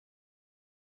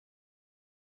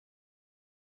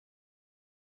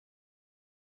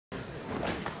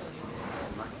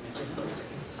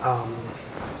Um,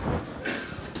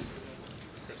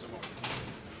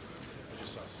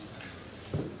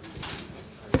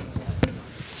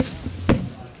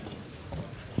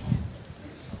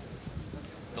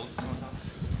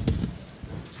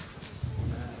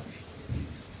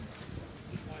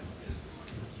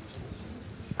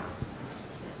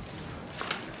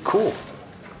 Cool.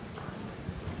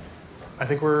 I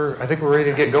think we're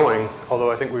ready to get going, although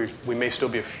I think we may still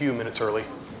be a few minutes early.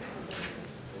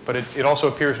 But it also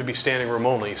appears to be standing room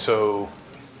only, so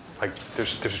like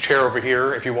there's a chair over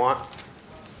here if you want.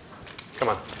 Come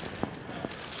on.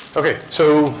 Okay,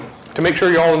 so to make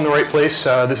sure you're all in the right place,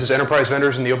 this is enterprise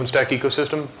vendors in the OpenStack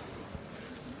ecosystem.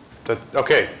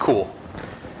 Okay, cool.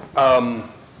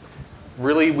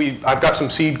 Really, I've got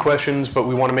some seed questions, but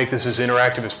we want to make this as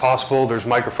interactive as possible. There's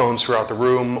microphones throughout the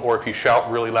room, or if you shout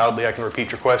really loudly, I can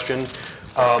repeat your question.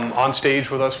 On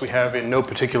stage with us, we have in no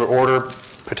particular order,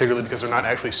 particularly because they're not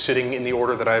actually sitting in the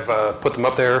order that I've put them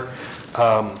up there.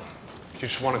 You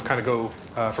just want to kind of go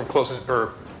from closest,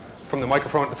 or from the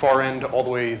microphone at the far end all the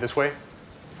way this way.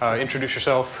 Introduce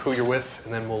yourself, who you're with,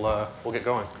 and then we'll get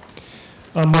going.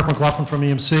 I'm Mark McLaughlin from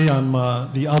EMC. I'm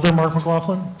the other Mark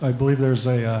McLaughlin. I believe there's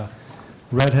a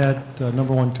Red Hat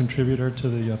 #1 contributor to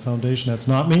the foundation. That's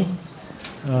not me,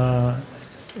 but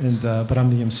I'm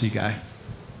the EMC guy.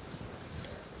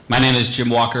 My name is Jim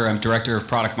Walker. I'm Director of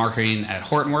Product Marketing at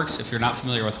Hortonworks. If you're not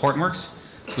familiar with Hortonworks,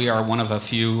 we are one of a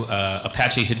few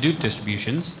Apache Hadoop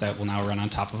distributions that will now run on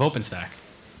top of OpenStack.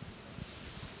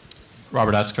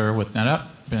 Robert Esker with NetApp.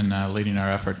 Been leading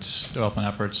our development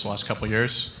efforts the last couple of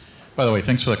years. By the way,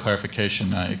 thanks for the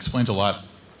clarification. It explains a lot.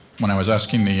 When I was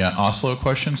asking the Oslo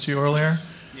questions to you earlier,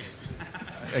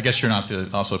 I guess you're not the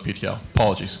Oslo PTL.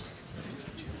 Apologies.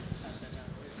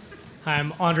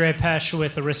 I'm Andre Pech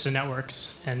with Arista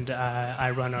Networks, and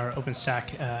I run our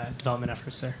OpenStack development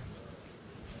efforts there.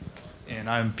 And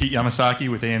I'm Pete Yamasaki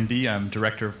with AMD. I'm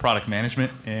Director of Product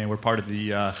Management, and we're part of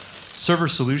the Server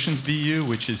Solutions BU,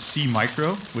 which is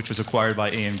SeaMicro, which was acquired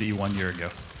by AMD 1 year ago.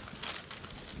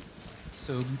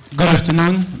 So, good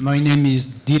afternoon. My name is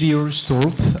Didier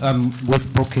Stolpe. I'm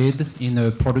with Brocade in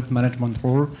a product management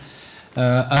role.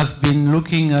 I've been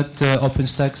looking at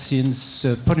OpenStack since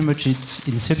pretty much its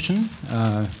inception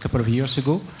a couple of years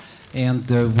ago. And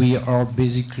we are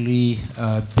basically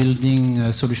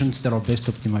building solutions that are best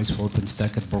optimized for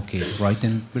OpenStack at Brocade, right?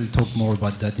 And we'll talk more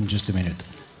about that in just a minute.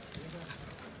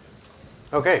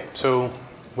 Okay, so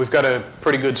we've got a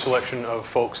pretty good selection of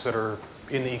folks that are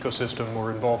in the ecosystem or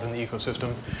involved in the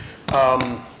ecosystem.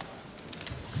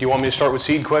 Do you want me to start with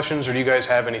seed questions, or do you guys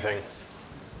have anything?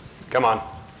 Come on.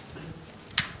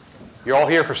 You're all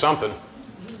here for something.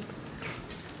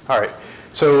 All right,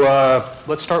 so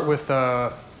let's start with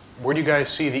where do you guys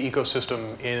see the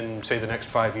ecosystem in, say, the next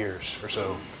 5 years or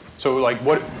so? So like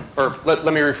what, or let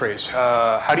me rephrase.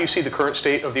 How do you see the current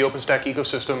state of the OpenStack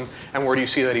ecosystem, and where do you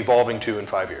see that evolving to in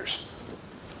 5 years?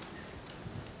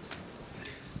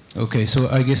 Okay, so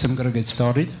I guess I'm going to get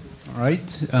started, all right?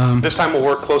 This time we'll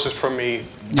work closest from me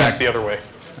back the other way.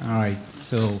 All right,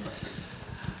 so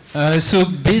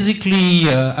basically,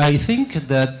 I think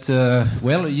that,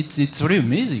 well, it's really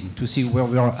amazing to see where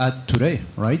we are at today,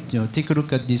 right? You know, take a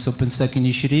look at this OpenStack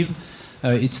initiative.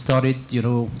 It started, you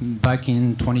know, back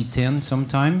in 2010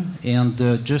 sometime, and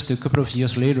just a couple of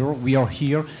years later, we are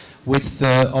here with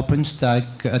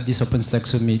OpenStack at this OpenStack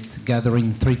Summit,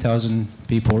 gathering 3,000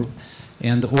 people.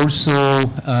 And also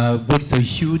with a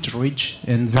huge, rich,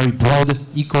 and very broad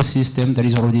ecosystem that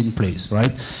is already in place,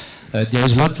 right?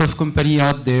 There's lots of companies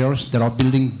out there that are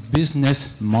building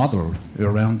business model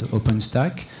around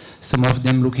OpenStack. Some of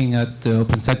them looking at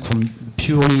OpenStack from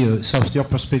purely a software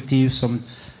perspective. Some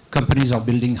companies are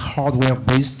building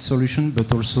hardware-based solution,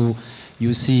 but also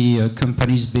you see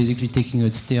companies basically taking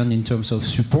a stand in terms of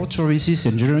support services,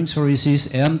 engineering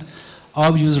services, and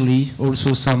obviously,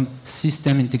 also some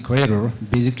system integrator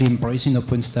basically embracing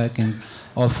OpenStack and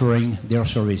offering their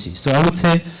services. So I would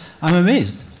say I'm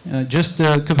amazed. Just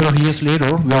a couple of years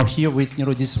later, we are here with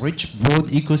this rich, broad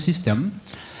ecosystem.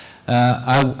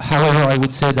 However, I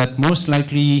would say that most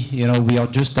likely, we are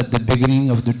just at the beginning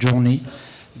of the journey.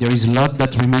 There is a lot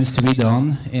that remains to be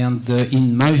done, and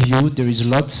in my view, there is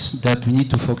lots that we need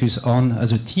to focus on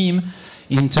as a team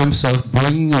in terms of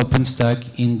bringing OpenStack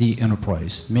in the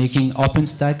enterprise, making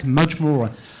OpenStack much more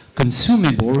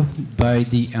consumable by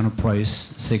the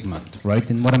enterprise segment, right?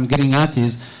 And what I'm getting at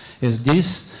is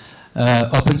this,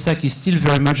 OpenStack is still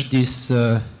very much this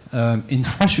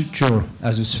infrastructure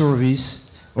as a service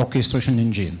orchestration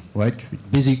engine, right?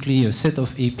 Basically a set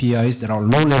of APIs that are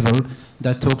low level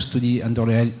that talks to the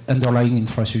underlying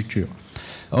infrastructure.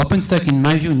 OpenStack, in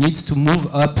my view, needs to move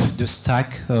up the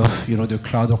stack of the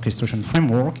cloud orchestration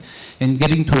framework and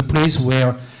getting to a place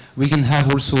where we can have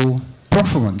also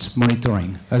performance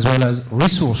monitoring as well as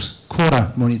resource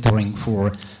quota monitoring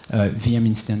for VM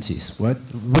instances.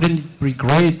 Wouldn't it be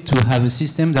great to have a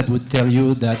system that would tell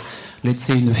you that, let's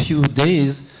say in a few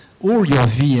days, all your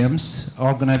VMs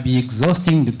are going to be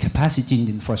exhausting the capacity in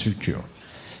the infrastructure?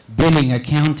 Billing,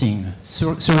 accounting,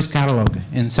 service catalog,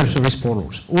 and self-service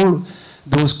portals. All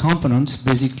those components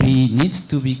basically needs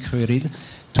to be created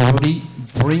to really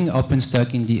bring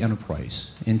OpenStack in the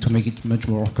enterprise and to make it much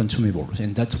more consumable.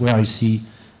 And that's where I see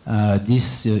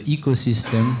this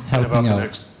ecosystem helping about out. the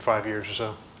next 5 years or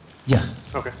so? Yeah.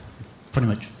 Okay. Pretty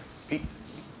much. Pete?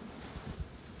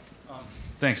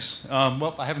 Thanks.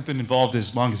 Well, I haven't been involved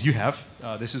as long as you have.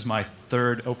 This is my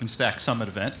third OpenStack Summit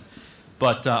event.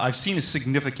 But I've seen a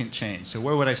significant change. So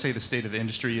where would I say the state of the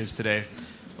industry is today?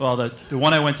 Well, the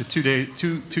one I went to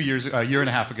a year and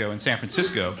a half ago in San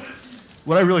Francisco,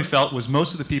 what I really felt was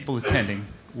most of the people attending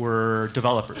were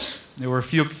developers. There were a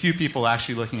few people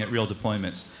actually looking at real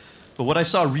deployments. But what I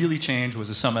saw really change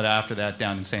was a summit after that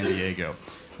down in San Diego,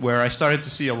 where I started to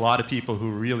see a lot of people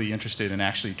who were really interested in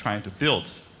actually trying to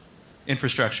build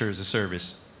infrastructure as a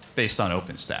service based on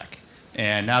OpenStack.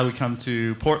 And now we come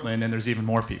to Portland, and there's even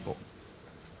more people.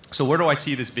 So where do I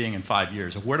see this being in 5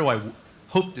 years? Or where do I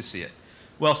hope to see it?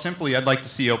 Well, simply, I'd like to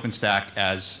see OpenStack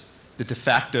as the de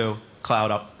facto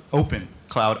open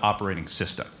cloud operating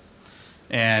system.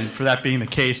 And for that being the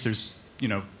case, there's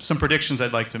some predictions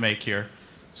I'd like to make here.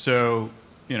 So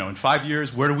in 5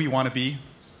 years, where do we want to be?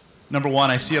 Number one,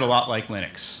 I see it a lot like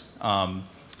Linux,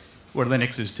 where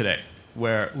Linux is today,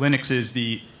 where Linux is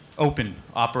the open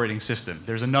operating system.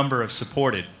 There's a number of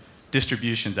supported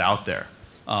distributions out there.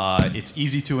 It's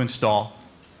easy to install,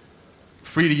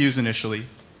 free to use initially,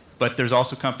 but there's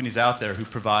also companies out there who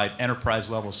provide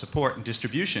enterprise-level support and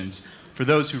distributions for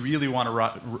those who really want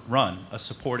to run a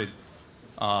supported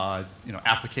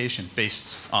application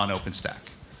based on OpenStack.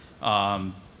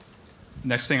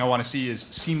 Next thing I want to see is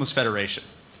seamless federation.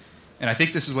 And I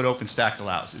think this is what OpenStack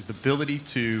allows, is the ability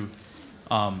to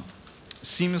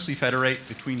seamlessly federate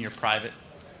between your private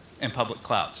and public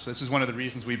clouds. So this is one of the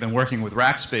reasons we've been working with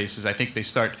Rackspace, is I think they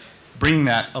start bringing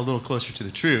that a little closer to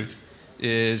the truth,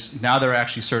 is now they're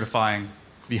actually certifying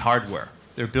the hardware.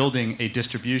 They're building a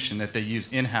distribution that they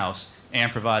use in-house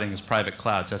and providing as private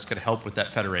clouds. That's going to help with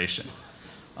that federation.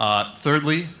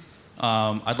 Thirdly,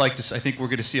 I think we're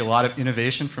going to see a lot of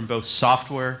innovation from both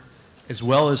software as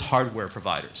well as hardware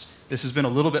providers. This has been a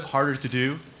little bit harder to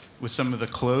do with some of the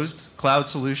closed cloud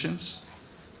solutions,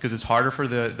 because it's harder for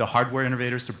the hardware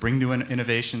innovators to bring new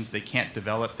innovations. They can't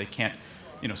develop, they can't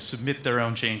submit their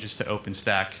own changes to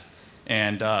OpenStack.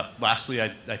 And lastly,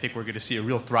 I think we're going to see a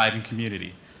real thriving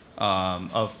community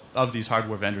of these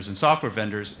hardware vendors and software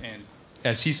vendors. And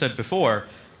as he said before,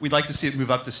 we'd like to see it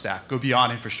move up the stack, go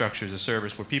beyond infrastructure as a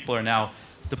service, where people are now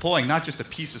deploying not just a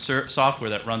piece of software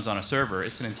that runs on a server,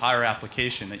 it's an entire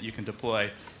application that you can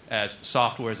deploy as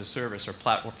software as a service or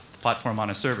platform on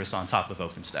a service on top of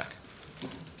OpenStack.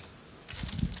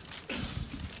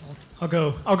 I'll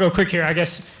go quick here. I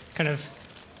guess kind of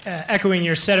echoing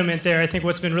your sentiment there, I think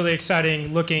what's been really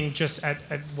exciting looking just at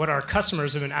what our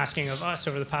customers have been asking of us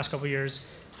over the past couple of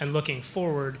years and looking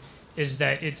forward is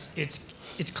that it's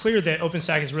clear that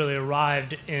OpenStack has really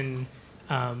arrived in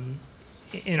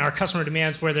our customer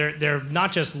demands, where they're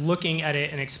not just looking at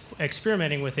it and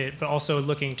experimenting with it, but also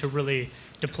looking to really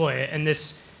deploy it. And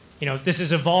this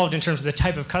has evolved in terms of the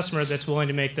type of customer that's willing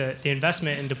to make the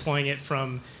investment in deploying it,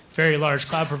 from very large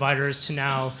cloud providers to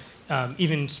now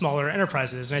even smaller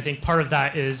enterprises. And I think part of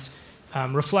that is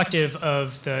reflective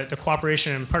of the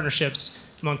cooperation and partnerships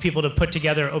among people to put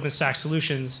together OpenStack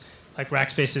solutions like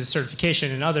Rackspace's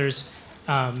certification and others.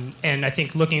 And I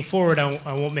think looking forward,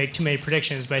 I won't make too many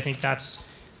predictions, but I think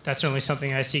that's certainly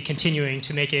something I see continuing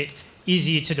to make it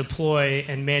easy to deploy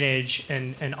and manage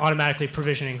and automatically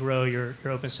provision and grow your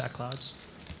OpenStack clouds.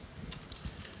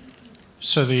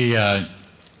 So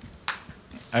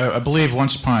I believe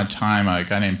once upon a time, a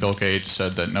guy named Bill Gates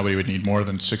said that nobody would need more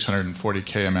than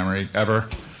 640K of memory ever.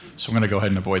 So I'm going to go ahead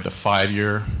and avoid the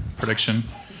 5-year prediction.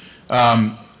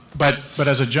 But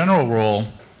as a general rule,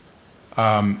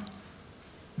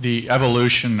 the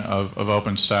evolution of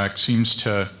OpenStack seems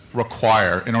to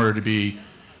require, in order to be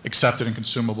accepted and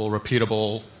consumable,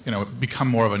 repeatable, become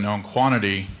more of a known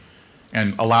quantity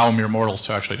and allow mere mortals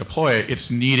to actually deploy it, it's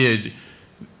needed,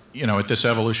 at this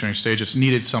evolutionary stage, it's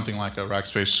needed something like a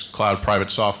Rackspace Cloud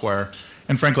private software.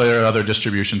 And frankly, there are other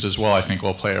distributions as well I think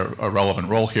will play a relevant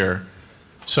role here.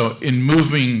 So in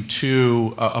moving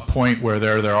to a point where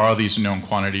there are these known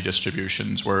quantity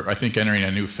distributions, we're, I think, entering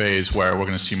a new phase where we're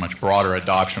going to see much broader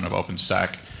adoption of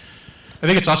OpenStack. I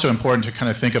think it's also important to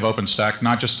kind of think of OpenStack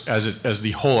not just as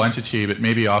the whole entity, but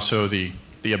maybe also the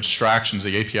abstractions,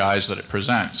 the APIs that it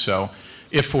presents. So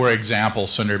if, for example,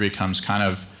 Cinder becomes kind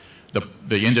of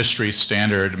the industry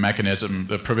standard mechanism,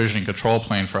 the provisioning control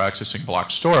plane for accessing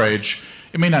block storage,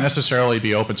 it may not necessarily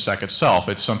be OpenStack itself.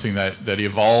 It's something that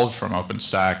evolved from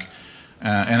OpenStack,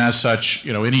 and as such,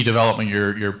 any development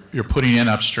you're putting in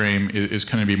upstream is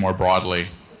going to be more broadly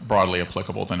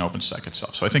applicable than OpenStack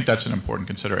itself. So I think that's an important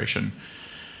consideration.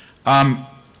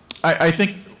 I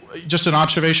think just an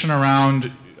observation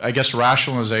around, I guess,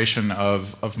 rationalization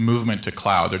of movement to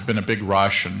cloud. There'd been a big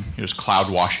rush, and just cloud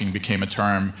washing became a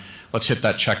term. Let's hit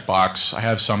that checkbox. I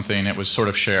have something. It was sort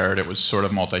of shared. It was sort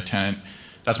of multi-tenant.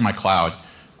 That's my cloud.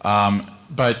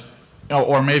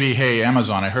 Or maybe, hey,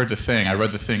 Amazon, I heard the thing. I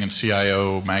read the thing in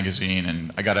CIO magazine,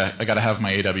 and I gotta have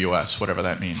my AWS, whatever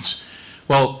that means.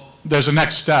 Well, there's a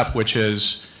next step, which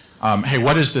is, hey,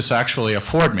 what does this actually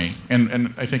afford me?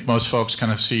 And I think most folks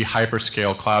kind of see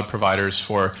hyperscale cloud providers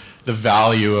for the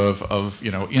value of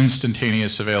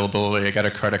instantaneous availability. I got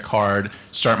a credit card,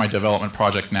 start my development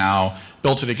project now,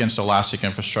 built it against elastic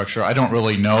infrastructure. I don't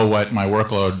really know what my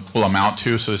workload will amount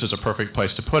to, so this is a perfect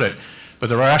place to put it. But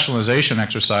the rationalization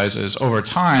exercise is, over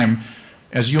time,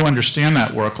 as you understand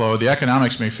that workload, the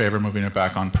economics may favor moving it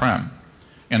back on-prem.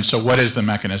 And so what is the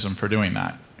mechanism for doing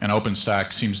that? And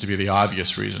OpenStack seems to be the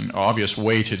obvious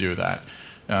way to do that.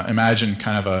 Imagine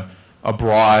kind of a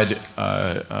broad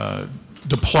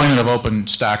deployment of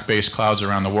OpenStack-based clouds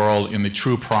around the world in the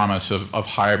true promise of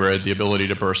hybrid, the ability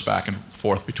to burst back and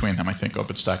forth between them. I think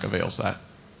OpenStack avails that.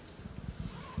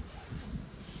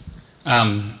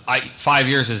 5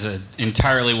 years is an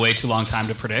entirely way too long time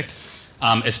to predict,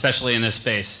 especially in this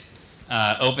space.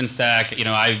 OpenStack,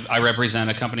 I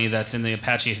represent a company that's in the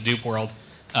Apache Hadoop world.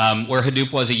 Where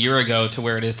Hadoop was a year ago to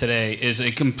where it is today is a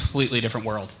completely different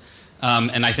world.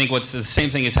 And I think the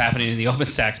same thing is happening in the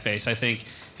OpenStack space. I think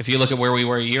if you look at where we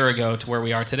were a year ago to where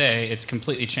we are today, it's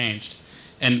completely changed.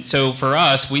 And so for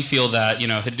us, we feel that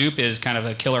Hadoop is kind of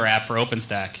a killer app for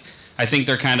OpenStack. I think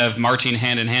they're kind of marching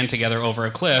hand in hand together over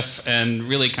a cliff, and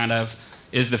really kind of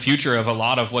is the future of a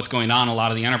lot of what's going on in a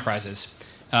lot of the enterprises.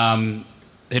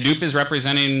 Hadoop is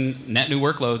representing net new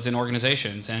workloads in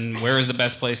organizations, and where is the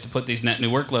best place to put these net new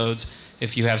workloads?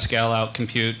 If you have scale-out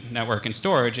compute, network, and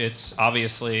storage, it's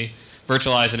obviously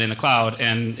virtualize it in the cloud.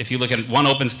 And if you look at one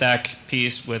OpenStack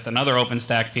piece with another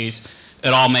OpenStack piece, it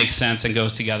all makes sense and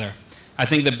goes together. I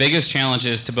think the biggest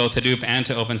challenges to both Hadoop and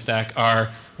to OpenStack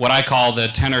are what I call the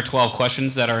 10 or 12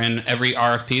 questions that are in every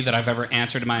RFP that I've ever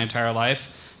answered in my entire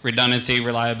life. Redundancy,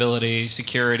 reliability,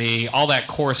 security, all that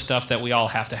core stuff that we all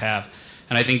have to have.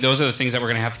 And I think those are the things that we're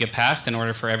going to have to get past in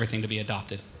order for everything to be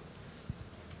adopted.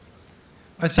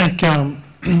 I think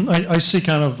I see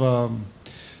kind of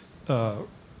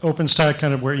OpenStack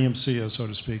kind of where EMC is, so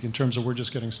to speak, in terms of we're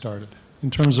just getting started. In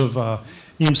terms of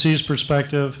EMC's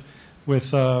perspective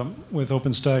with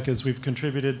OpenStack, as we've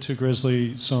contributed to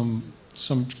Grizzly some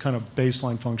kind of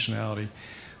baseline functionality.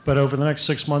 But over the next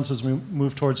 6 months, as we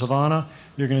move towards Havana,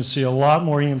 you're going to see a lot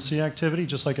more EMC activity,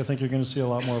 just like I think you're going to see a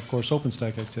lot more, of course,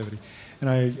 OpenStack activity. And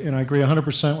I agree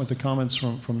 100% with the comments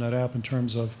from NetApp in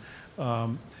terms of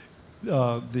the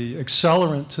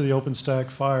accelerant to the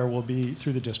OpenStack fire will be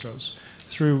through the distros,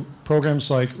 through programs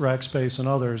like Rackspace and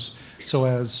others. So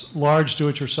as large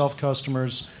do-it-yourself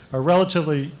customers are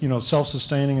relatively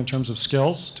self-sustaining in terms of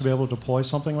skills to be able to deploy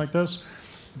something like this.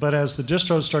 But as the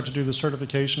distros start to do the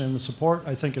certification and the support,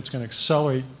 I think it's going to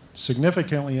accelerate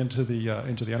significantly into the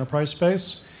enterprise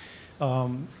space,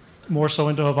 more so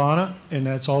into Havana, and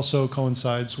that's also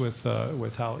coincides with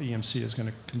how EMC is going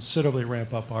to considerably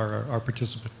ramp up our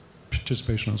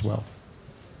participation as well.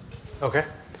 Okay,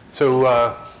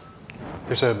 so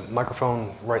there's a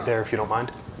microphone right there, if you don't mind.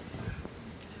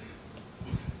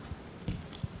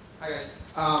 Hi guys.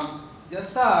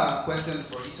 Just a question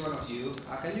for each one of you.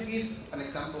 Can you give an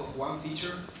example of one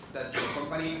feature that your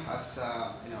company has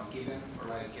given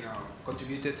or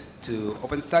contributed to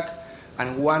OpenStack,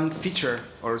 and one feature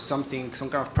or some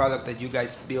kind of product that you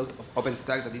guys built of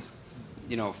OpenStack that is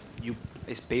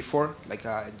is paid for, like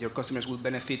your customers will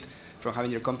benefit from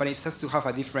having your company, just to have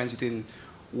a difference between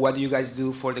what do you guys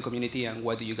do for the community and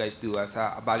what do you guys do as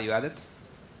a value added?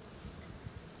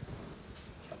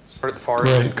 Start at the far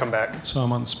end and come back. So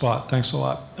I'm on the spot. Thanks a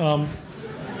lot.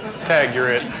 Tag, you're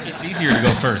it. It's easier to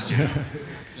go first. You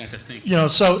have to think.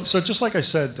 So just like I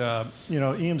said,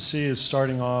 EMC is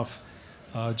starting off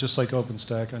just like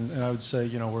OpenStack, and I would say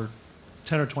we're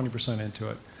 10 or 20% into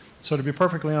it. So to be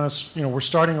perfectly honest, we're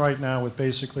starting right now with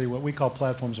basically what we call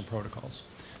platforms and protocols.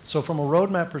 So from a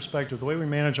roadmap perspective, the way we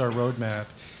manage our roadmap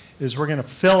is we're going to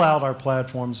fill out our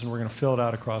platforms and we're going to fill it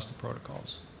out across the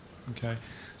protocols. Okay?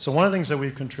 So one of the things that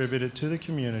we've contributed to the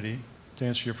community, to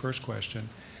answer your first question,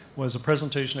 was a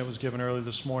presentation that was given earlier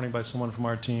this morning by someone from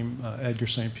our team, Edgar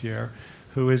St. Pierre,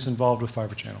 who is involved with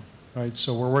Fiber Channel. Right?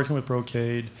 So we're working with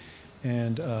Brocade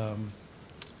and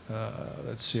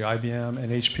let's see, IBM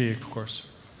and HP, of course,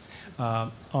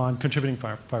 on contributing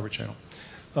Fiber Channel.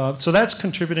 So that's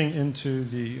contributing into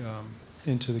the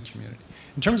community.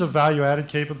 In terms of value-added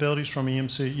capabilities from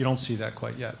EMC, you don't see that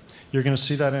quite yet. You're going to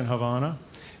see that in Havana.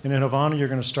 And in Havana, you're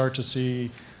going to start to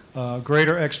see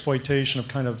greater exploitation of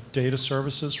kind of data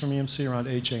services from EMC around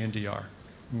HA and DR.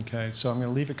 Okay, so I'm going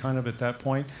to leave it kind of at that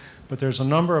point. But there's a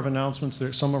number of announcements.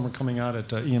 Some of them are coming out at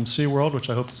EMC World, which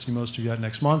I hope to see most of you at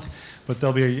next month. But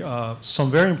there'll be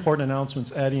some very important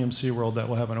announcements at EMC World that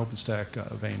will have an OpenStack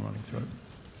vein running through it.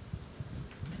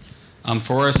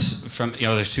 For us,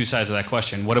 there's two sides of that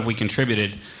question. What have we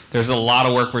contributed? There's a lot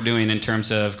of work we're doing in terms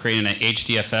of creating an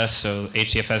HDFS. So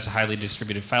HDFS is a highly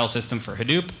distributed file system for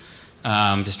Hadoop,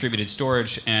 distributed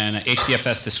storage, and an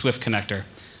HDFS to Swift connector.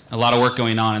 A lot of work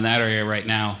going on in that area right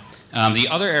now. The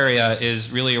other area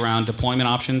is really around deployment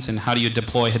options and how do you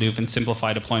deploy Hadoop and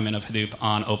simplify deployment of Hadoop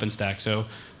on OpenStack. So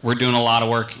we're doing a lot of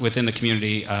work within the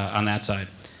community on that side.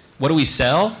 What do we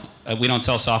sell? We don't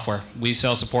sell software. We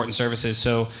sell support and services.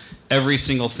 So every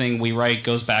single thing we write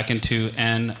goes back into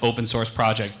an open source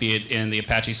project, be it in the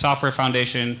Apache Software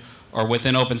Foundation or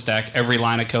within OpenStack. Every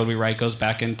line of code we write goes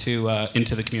back into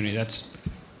the community. That's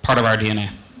part of our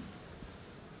DNA.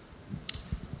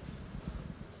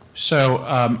 So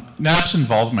NetApp's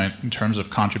involvement in terms of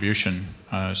contribution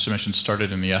submission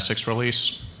started in the Essex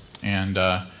release, and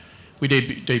we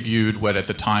debuted what at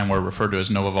the time were referred to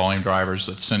as Nova volume drivers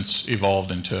that since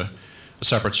evolved into a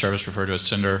separate service referred to as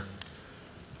Cinder.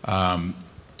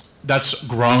 That's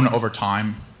grown over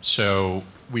time, so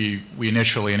we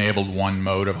initially enabled one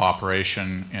mode of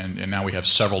operation, and now we have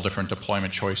several different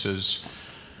deployment choices,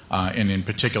 and in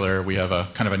particular we have a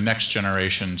kind of a next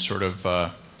generation sort of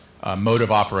mode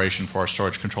of operation for our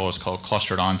storage controllers called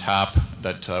clustered on tap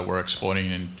that we're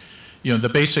exploiting. And the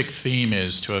basic theme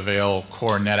is to avail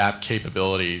core NetApp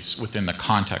capabilities within the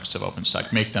context of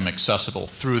OpenStack, make them accessible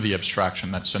through the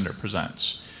abstraction that Cinder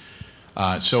presents.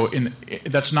 So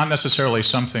that's not necessarily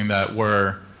something that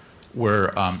we're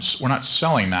not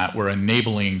selling that. We're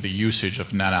enabling the usage of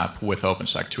NetApp with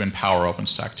OpenStack to empower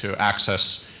OpenStack to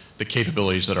access the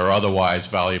capabilities that are otherwise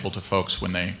valuable to folks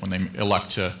when they elect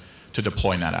to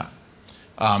deploy NetApp.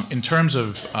 In terms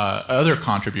of other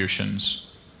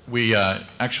contributions, we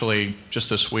actually just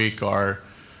this week are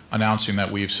announcing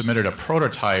that we've submitted a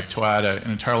prototype to add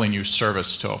an entirely new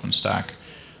service to OpenStack.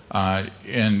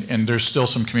 And there's still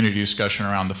some community discussion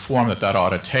around the form that ought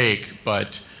to take,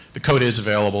 but the code is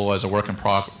available as a work in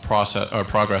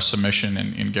progress submission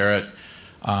in Garrett.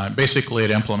 Basically,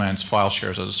 it implements file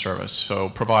shares as a service, so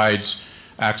provides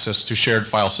access to shared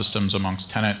file systems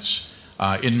amongst tenants.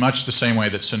 In much the same way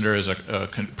that Cinder is a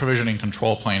provisioning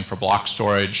control plane for block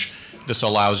storage, this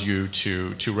allows you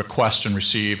to request and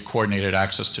receive coordinated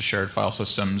access to shared file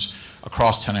systems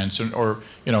across tenants, or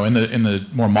in the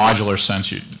more modular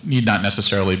sense, you need not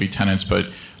necessarily be tenants, but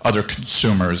other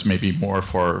consumers, maybe more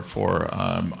for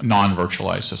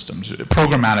non-virtualized systems.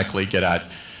 Programmatically get at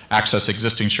access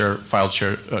existing shared file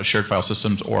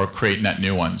systems or create net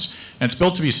new ones. And it's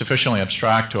built to be sufficiently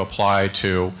abstract to apply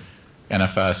to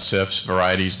NFS, CIFS,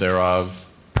 varieties thereof,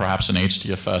 perhaps an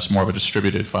HDFS, more of a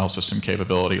distributed file system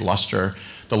capability, Lustre,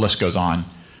 the list goes on.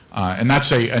 And that's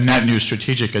a net new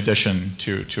strategic addition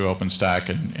to OpenStack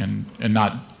and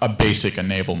not a basic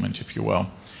enablement, if you will.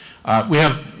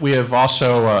 We have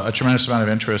also a tremendous amount of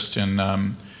interest in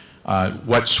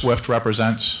what Swift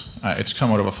represents. It's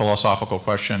somewhat of a philosophical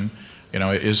question.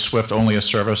 Is Swift only a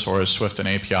service or is Swift an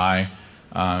API?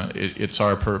 It's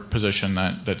our position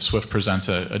that Swift presents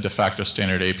a de facto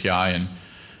standard API, and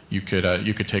you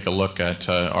could take a look at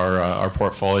our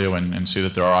portfolio and see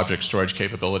that there are object storage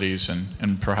capabilities,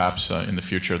 and perhaps in the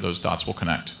future those dots will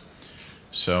connect.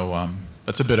 So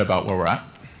that's a bit about where we're at.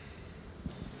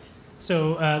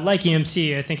 So like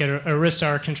EMC, I think at Arista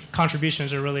our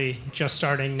contributions are really just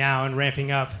starting now and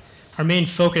ramping up. Our main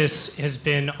focus has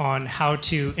been on how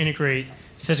to integrate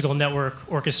physical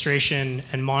network orchestration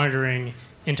and monitoring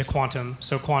into Quantum.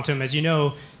 So Quantum, as you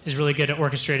know, is really good at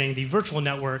orchestrating the virtual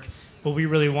network, but we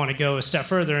really want to go a step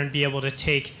further and be able to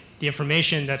take the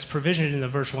information that's provisioned in the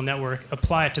virtual network,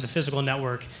 apply it to the physical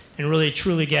network, and really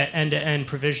truly get end-to-end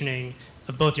provisioning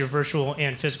of both your virtual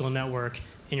and physical network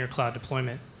in your cloud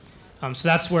deployment. So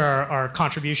that's where our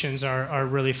contributions are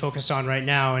really focused on right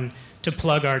now. And to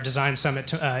plug our design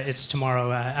summit, it's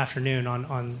tomorrow afternoon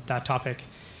on that topic.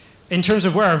 In terms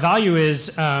of where our value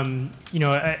is,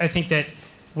 I think that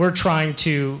we're trying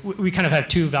to, we kind of have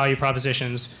two value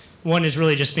propositions. One is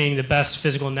really just being the best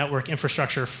physical network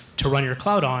infrastructure to run your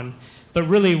cloud on. But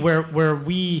really where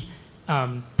we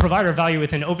provide our value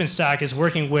within OpenStack is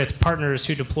working with partners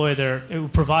who who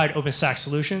provide OpenStack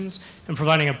solutions and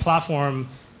providing a platform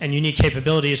and unique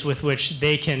capabilities with which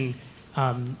they can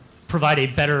provide a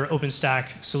better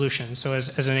OpenStack solution. So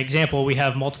as an example, we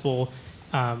have multiple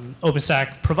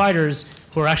OpenStack providers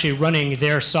who are actually running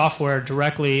their software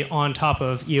directly on top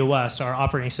of EOS, our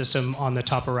operating system on the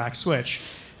top of rack switch.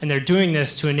 And they're doing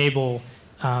this to enable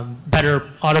better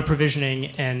auto-provisioning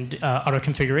and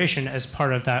auto-configuration as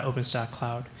part of that OpenStack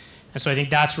cloud. And so I think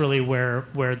that's really where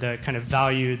the kind of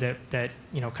value that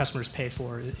customers pay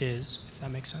for is, if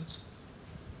that makes sense.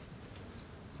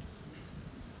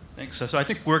 Thanks. So I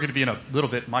think we're going to be in a little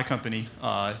bit, my company,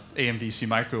 AMD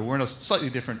SeaMicro, we're in a slightly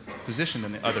different position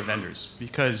than the other vendors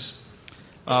because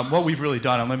what we've really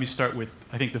done, and let me start with,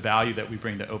 I think the value that we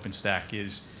bring to OpenStack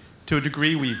is, to a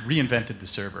degree, we've reinvented the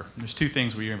server. And there's two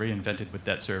things we reinvented with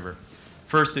that server.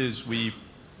 First is we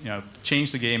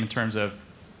changed the game in terms of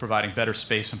providing better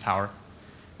space and power.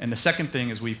 And the second thing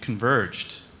is we've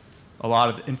converged a lot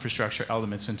of the infrastructure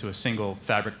elements into a single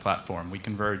fabric platform. We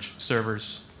converge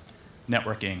servers,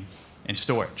 networking, and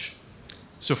storage.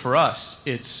 So for us,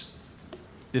 it's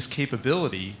this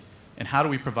capability and how do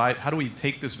we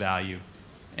take this value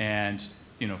and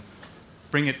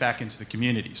bring it back into the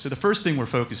community. So the first thing we're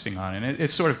focusing on, and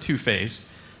it's sort of two-phase.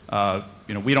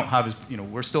 We don't have,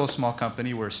 we're still a small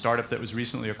company. We're a startup that was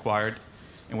recently acquired,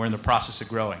 and we're in the process of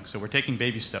growing. So we're taking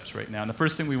baby steps right now. And the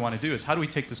first thing we want to do is how do we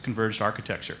take this converged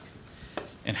architecture,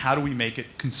 and how do we make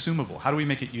it consumable? How do we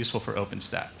make it useful for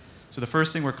OpenStack? So the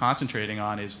first thing we're concentrating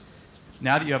on is,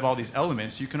 now that you have all these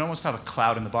elements, you can almost have a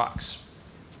cloud in the box,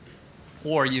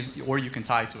 or you can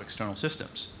tie it to external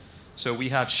systems. So we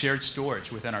have shared storage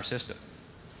within our system.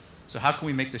 So how can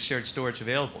we make the shared storage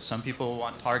available? Some people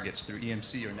want targets through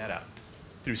EMC or NetApp,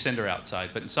 through Cinder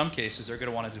outside. But in some cases, they're going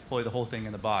to want to deploy the whole thing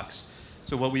in the box.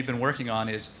 So what we've been working on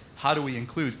is how do we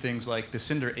include things like the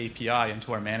Cinder API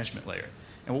into our management layer?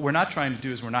 And what we're not trying to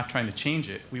do is we're not trying to change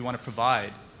it. We want to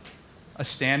provide a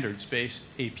standards-based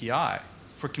API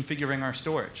for configuring our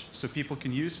storage. So people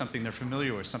can use something they're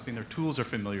familiar with, something their tools are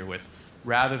familiar with,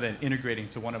 rather than integrating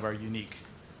to one of our unique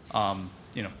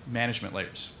management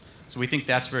layers. So we think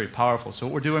that's very powerful. So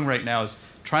what we're doing right now is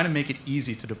trying to make it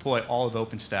easy to deploy all of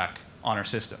OpenStack on our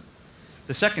system.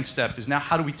 The second step is now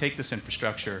how do we take this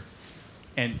infrastructure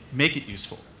and make it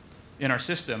useful? In our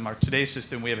system, today's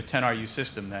system, we have a 10RU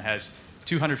system that has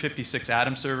 256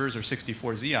 Atom servers or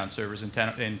 64 Xeon servers in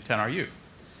 10RU.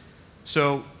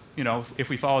 So if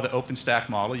we follow the OpenStack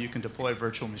model, you can deploy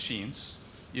virtual machines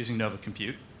using Nova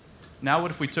Compute. Now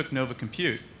what if we took Nova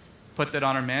Compute, put that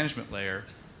on our management layer,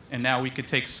 and now we could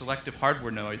take selective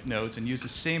hardware nodes and use the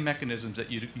same mechanisms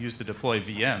that you use to deploy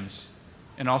VMs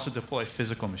and also deploy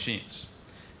physical machines.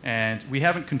 And we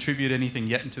haven't contributed anything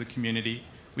yet into the community.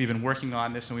 We've been working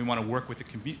on this, and we want to work with the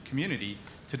community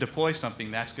to deploy something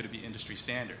that's going to be industry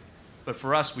standard. But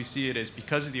for us, we see it as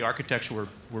because of the architecture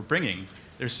we're bringing,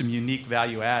 there's some unique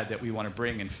value add that we want to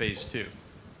bring in phase 2.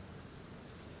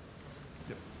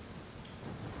 Yep.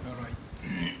 All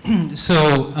right.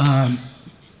 So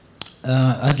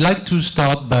I'd like to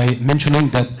start by mentioning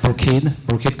that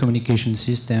Brocade Communication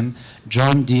System,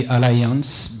 joined the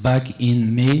Alliance back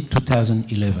in May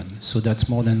 2011. So that's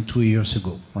more than 2 years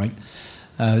ago, right?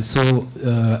 As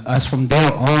from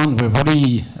there on, we've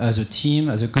already, as a team,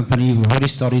 as a company, we've already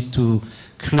started to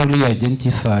clearly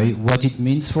identify what it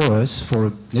means for us, for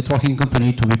a networking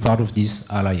company, to be part of this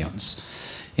alliance.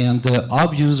 And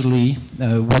obviously,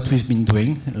 what we've been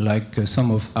doing, like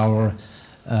some of our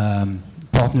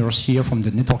partners here from the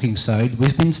networking side,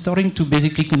 we've been starting to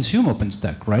basically consume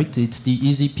OpenStack, right? It's the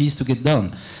easy piece to get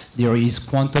done. There is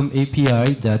Quantum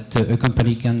API that a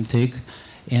company can take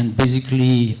and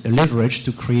basically leverage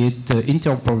to create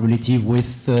interoperability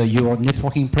with your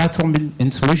networking platform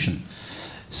and solution.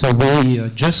 So we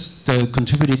just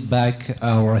contributed back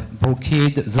our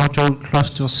Brocade Virtual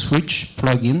Cluster Switch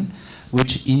plugin,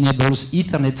 which enables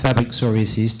Ethernet fabric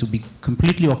services to be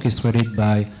completely orchestrated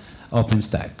by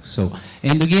OpenStack. So,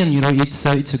 and again, it's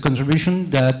a contribution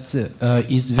that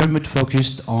is very much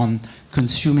focused on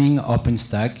consuming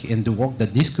OpenStack and the work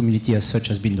that this community as such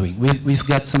has been doing. We've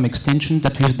got some extension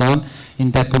that we've done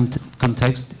in that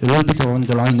context, a little bit around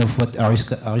the line of what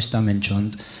Arista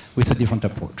mentioned, with a different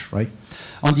approach, right?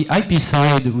 On the IP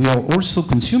side, we are also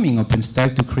consuming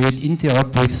OpenStack to create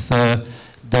interop with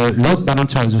the load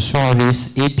balancer as a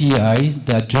service API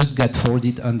that just got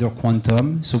folded under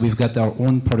Quantum. So we've got our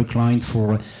own product line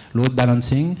for load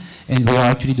balancing, and we are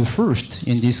actually the first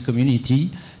in this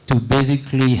community to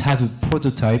basically have a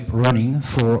prototype running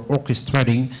for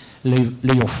orchestrating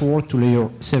layer 4 to layer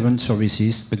 7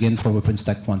 services, again for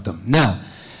OpenStack Quantum. Now,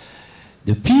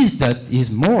 the piece that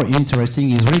is more interesting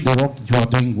is really the work that you are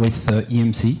doing with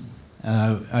EMC.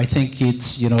 I think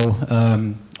it's,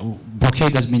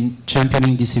 Brocade has been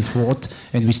championing this effort,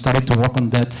 and we started to work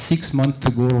on that 6 months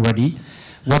ago already.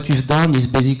 What we've done is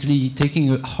basically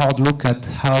taking a hard look at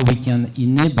how we can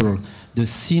enable the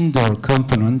Cinder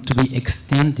component to be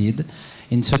extended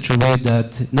in such a way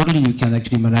that not only you can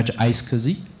actually manage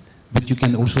iSCSI, but you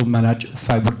can also manage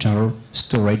fiber channel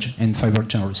storage and fiber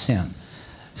channel SAN.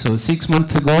 So 6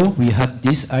 months ago, we had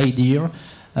this idea.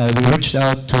 We reached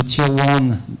out to a tier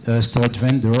 1 storage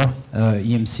vendor,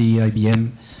 EMC,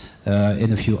 IBM,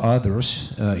 and a few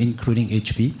others, including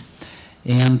HP.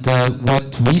 And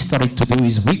what we started to do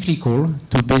is weekly call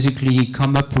to basically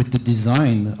come up with the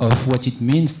design of what it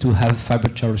means to have fiber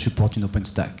channel support in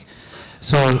OpenStack.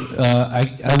 So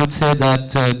I would say that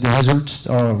the results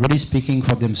are really speaking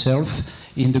for themselves.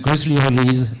 In the Grizzly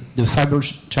release, the fiber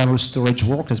channel storage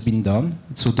work has been done.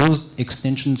 So those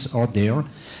extensions are there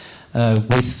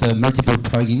with multiple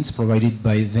plugins provided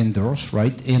by vendors,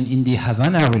 right? And in the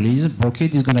Havana release,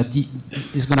 Brocade is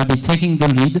gonna be taking the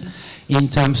lead in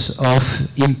terms of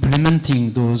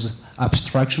implementing those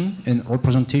abstraction and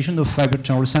representation of fiber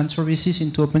channel SAN services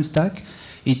into OpenStack.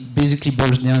 It basically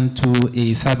boils down to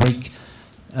a fabric,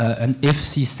 an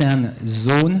FC SAN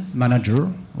zone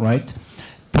manager, right?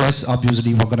 Plus,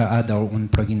 obviously, we're going to add our own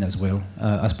plugin as well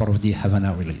as part of the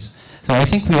Havana release. So I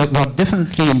think we are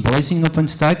definitely embracing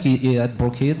OpenStack at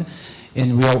Brocade,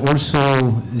 and we are also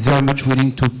very much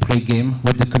willing to play game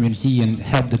with the community and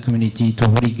help the community to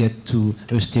really get to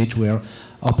a stage where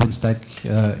OpenStack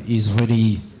is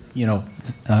really,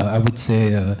 I would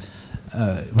say,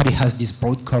 really has this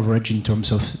broad coverage in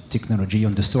terms of technology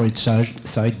on the storage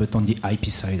side, but on the IP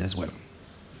side as well.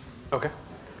 Okay.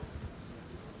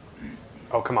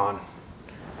 Oh, come on.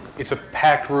 It's a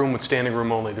packed room with standing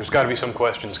room only. There's got to be some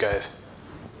questions, guys.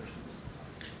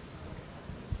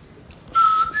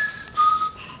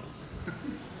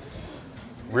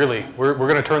 Really, we're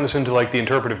going to turn this into like the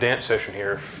interpretive dance session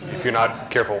here, if you're not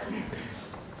careful.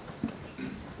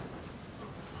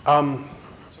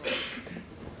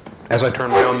 As I turn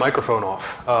my own microphone off.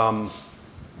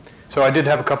 So I did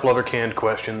have a couple other canned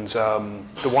questions.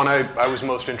 The one I was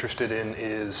most interested in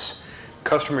is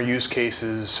customer use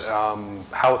cases,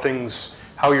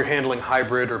 how you're handling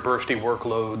hybrid or bursty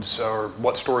workloads, or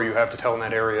what story you have to tell in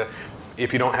that area.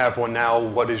 If you don't have one now,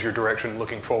 what is your direction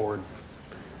looking forward?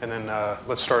 And then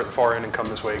let's start at the far end and come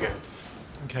this way again.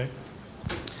 Okay.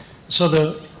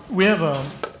 So we have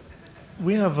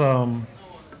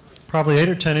probably 8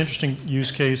 or 10 interesting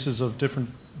use cases of different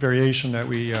variation that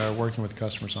we are working with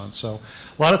customers on. So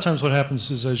a lot of times what happens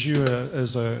is as you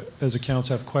as accounts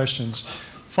have questions,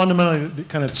 fundamentally it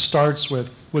kind of starts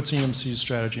with what's EMC's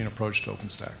strategy and approach to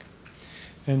OpenStack.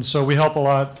 And so we help a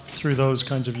lot through those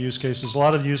kinds of use cases. A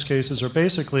lot of the use cases are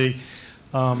basically,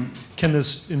 can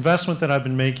this investment that I've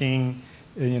been making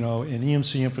in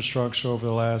EMC infrastructure over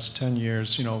the last 10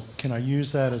 years, can I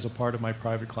use that as a part of my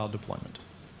private cloud deployment?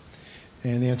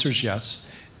 And the answer is yes.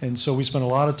 And so we spend a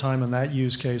lot of time on that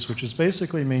use case, which is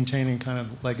basically maintaining kind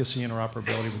of legacy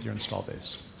interoperability with your install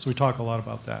base. So we talk a lot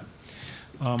about that.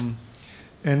 And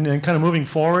kind of moving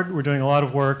forward, we're doing a lot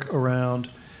of work around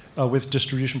with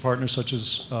distribution partners such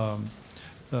as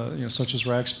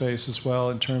Rackspace as well,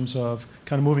 in terms of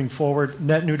kind of moving forward,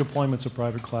 net new deployments of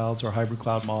private clouds or hybrid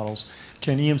cloud models.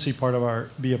 Can EMC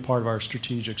be a part of our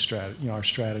strategic strategy, our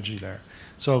strategy there?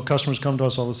 So customers come to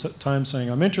us all the time saying,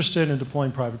 I'm interested in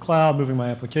deploying private cloud, moving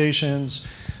my applications,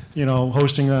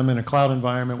 hosting them in a cloud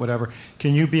environment, whatever.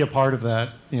 Can you be a part of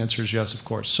that? The answer is yes, of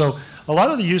course. So a lot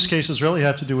of the use cases really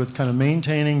have to do with kind of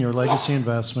maintaining your legacy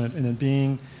investment and then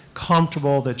being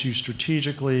comfortable that you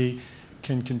strategically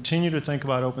can continue to think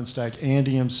about OpenStack and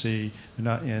EMC.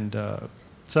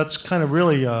 So that's kind of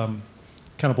really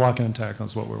kind of blocking and tackling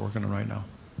is what we're working on right now.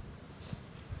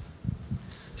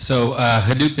 So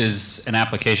Hadoop is an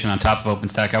application on top of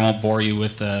OpenStack. I won't bore you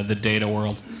with the data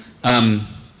world.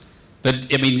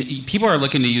 But I mean, people are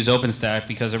looking to use OpenStack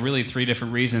because of really 3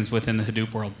 different reasons within the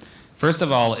Hadoop world. First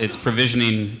of all, it's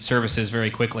provisioning services very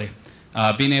quickly.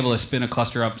 Being able to spin a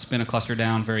cluster up, spin a cluster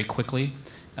down very quickly.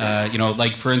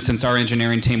 Like for instance, our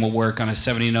engineering team will work on a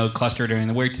 70-node cluster during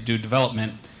the week to do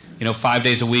development. 5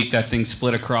 days a week, that thing's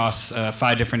split across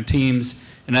 5 different teams.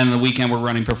 And then on the weekend, we're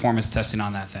running performance testing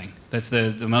on that thing. That's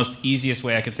the most easiest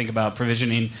way I could think about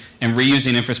provisioning and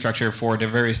reusing infrastructure for the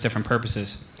various different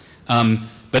purposes.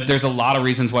 But there's a lot of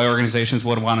reasons why organizations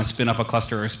would want to spin up a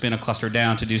cluster or spin a cluster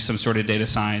down to do some sort of data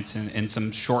science in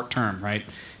some short term, right?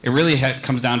 It really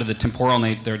comes down to the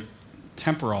the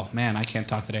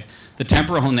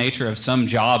temporal nature of some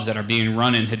jobs that are being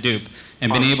run in Hadoop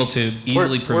and being able to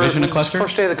easily provision a cluster.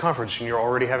 First day of the conference, and you're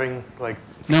already having like...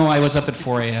 No, I was up at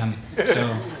 4 a.m.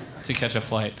 so to catch a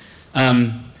flight.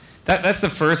 That's the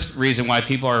first reason why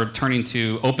people are turning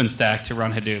to OpenStack to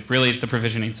run Hadoop. Really, it's the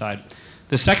provisioning side.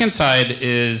 The second side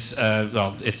is,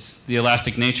 it's the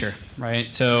elastic nature,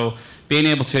 right? So being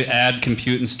able to add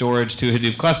compute and storage to a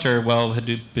Hadoop cluster, well,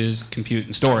 Hadoop is compute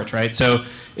and storage, right? So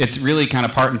it's really kind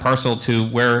of part and parcel to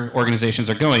where organizations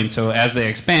are going. So as they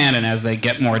expand and as they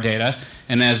get more data,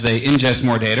 and as they ingest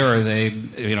more data or they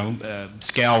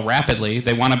scale rapidly,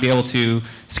 they want to be able to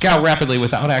scale rapidly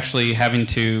without actually having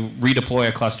to redeploy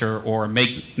a cluster or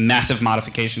make massive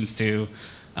modifications to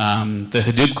the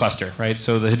Hadoop cluster, right?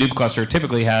 So the Hadoop cluster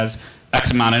typically has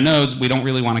X amount of nodes. We don't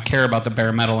really want to care about the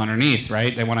bare metal underneath,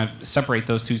 right? They want to separate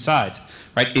those 2 sides,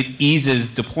 right? It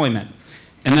eases deployment.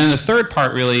 And then the third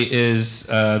part really is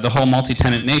the whole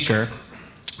multi-tenant nature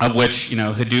of which,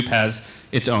 Hadoop has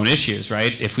its own issues,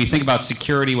 right? If we think about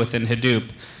security within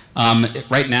Hadoop,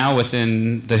 right now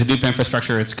within the Hadoop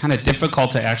infrastructure, it's kind of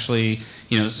difficult to actually,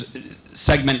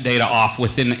 segment data off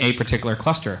within a particular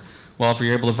cluster. Well, if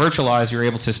you're able to virtualize, you're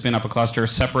able to spin up a cluster,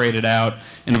 separate it out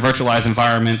in a virtualized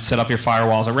environment, set up your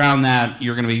firewalls around that.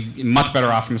 You're going to be much better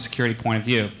off from a security point of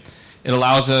view. It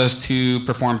allows us to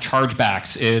perform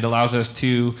chargebacks. It allows us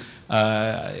to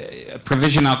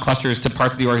provision out clusters to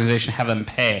parts of the organization, have them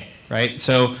pay, right?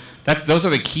 So those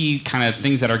are the key kind of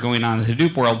things that are going on in the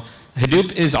Hadoop world.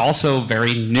 Hadoop is also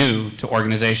very new to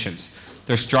organizations.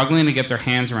 They're struggling to get their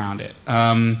hands around it.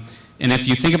 And if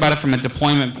you think about it from a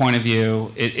deployment point of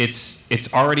view,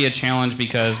 it's already a challenge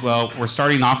because, well, we're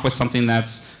starting off with something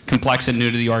that's complex and new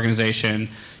to the organization.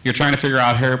 You're trying to figure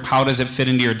out how does it fit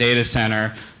into your data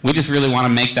center. We just really want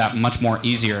to make that much more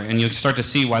easier. And you start to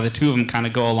see why the 2 of them kind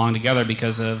of go along together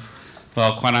because of,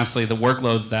 well, quite honestly, the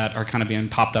workloads that are kind of being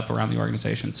popped up around the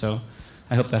organization. So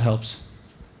I hope that helps.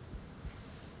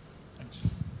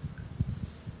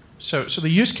 So the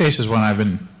use case is one I've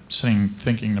been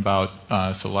thinking about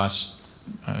for the last,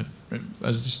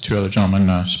 as these 2 other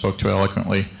gentlemen spoke to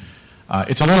eloquently.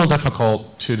 It's a little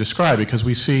difficult to describe because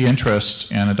we see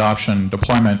interest and adoption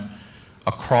deployment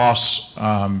across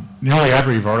nearly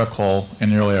every vertical and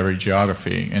nearly every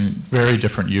geography in very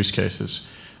different use cases.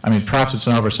 I mean, perhaps it's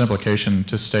an oversimplification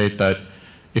to state that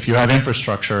if you have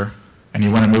infrastructure and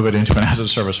you want to move it into an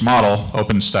as-a-service model,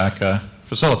 OpenStack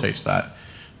facilitates that.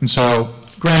 And so,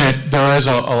 granted, there is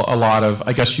a lot of,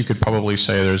 I guess you could probably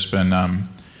say there's been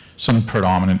some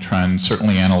predominant trends,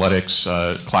 certainly analytics,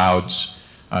 clouds,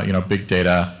 big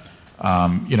data.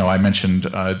 I mentioned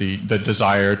the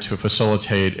desire to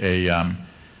facilitate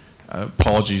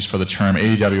apologies for the term,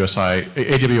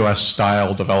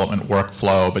 AWS-style development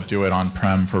workflow, but do it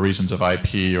on-prem for reasons of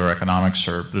IP or economics,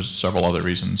 or there's several other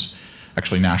reasons.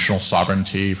 Actually, national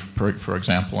sovereignty, for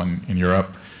example, in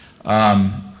Europe.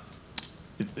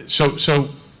 So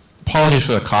apologies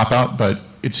for the cop-out, but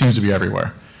it seems to be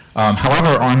everywhere.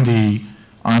 However, on the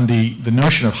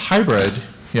notion of hybrid,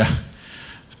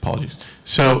 apologies.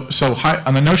 So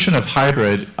on the notion of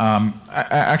hybrid,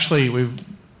 actually we've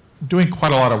doing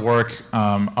quite a lot of work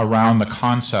around the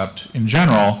concept in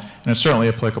general, and it's certainly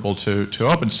applicable to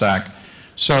OpenStack.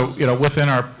 So within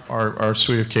our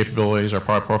suite of capabilities, our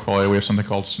product portfolio, we have something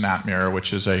called SnapMirror,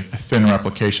 which is a thin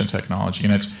replication technology,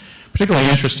 and it's particularly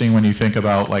interesting when you think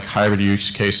about like hybrid use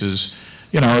cases.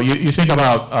 You think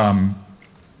about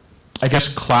I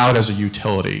guess cloud as a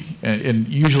utility, and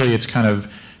usually it's kind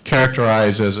of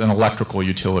characterized as an electrical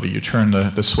utility. You turn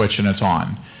the switch and it's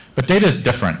on. But data is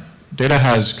different. Data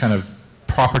has kind of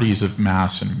properties of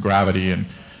mass and gravity, and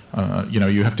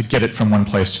you have to get it from one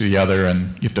place to the other,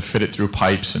 and you have to fit it through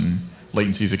pipes, and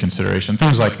latency is a consideration,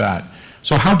 things like that.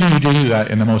 So how do you do that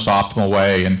in the most optimal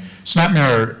way? And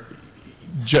SnapMirror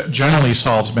generally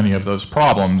solves many of those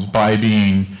problems by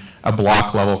being a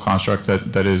block level construct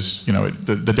that is,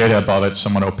 the data above it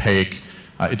somewhat opaque,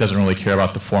 It doesn't really care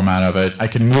about the format of it. I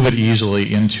can move it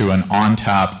easily into an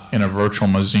ONTAP in a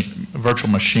virtual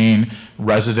machine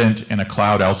resident in a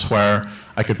cloud elsewhere.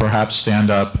 I could perhaps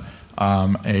stand up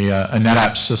a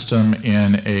NetApp system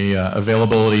in a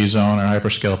availability zone or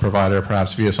hyperscale provider,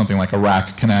 perhaps via something like a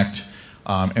Rack Connect,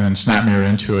 and then SnapMirror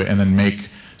into it, and then make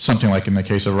something like in the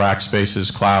case of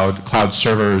Rackspace's cloud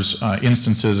servers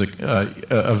instances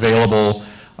available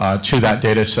to that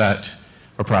data set.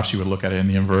 Or perhaps you would look at it in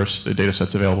the inverse, the data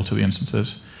sets available to the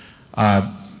instances.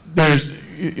 Hybrid,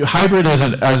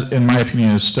 in my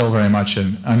opinion, is still very much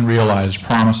an unrealized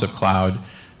promise of cloud,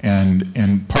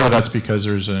 and part of that's because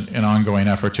there's an ongoing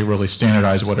effort to really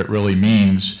standardize what it really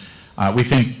means. We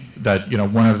think that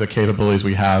one of the capabilities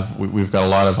we have, we've got a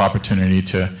lot of opportunity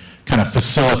to kind of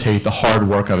facilitate the hard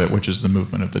work of it, which is the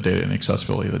movement of the data and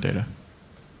accessibility of the data.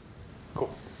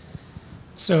 Cool.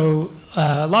 So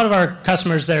a lot of our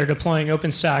customers that are deploying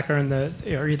OpenStack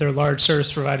are either large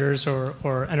service providers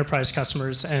or enterprise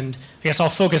customers. And I guess I'll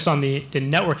focus on the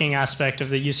networking aspect of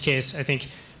the use case. I think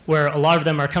where a lot of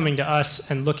them are coming to us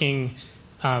and looking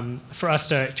for us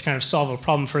to kind of solve a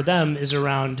problem for them is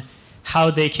around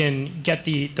how they can get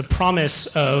the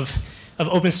promise of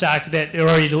OpenStack that it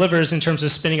already delivers in terms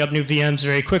of spinning up new VMs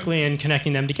very quickly and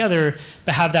connecting them together,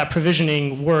 but have that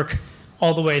provisioning work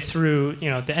all the way through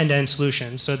the end-to-end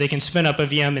solution. So they can spin up a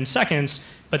VM in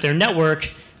seconds, but their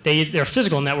network, their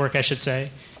physical network, I should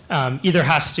say, either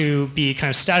has to be kind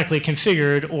of statically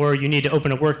configured or you need to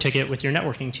open a work ticket with your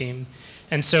networking team.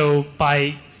 And so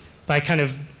by kind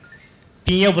of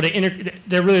being able to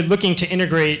they're really looking to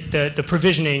integrate the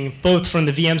provisioning both from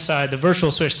the VM side, the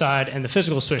virtual switch side, and the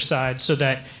physical switch side so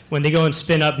that when they go and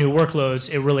spin up new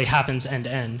workloads, it really happens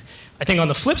end-to-end. I think on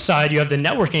the flip side, you have the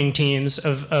networking teams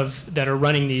that are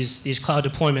running these cloud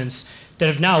deployments that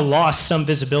have now lost some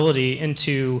visibility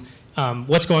into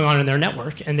what's going on in their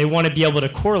network, and they want to be able to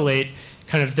correlate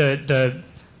kind of the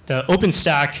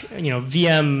OpenStack,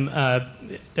 VM,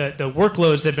 the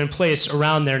workloads that have been placed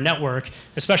around their network,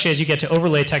 especially as you get to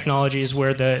overlay technologies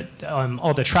where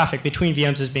all the traffic between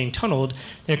VMs is being tunneled,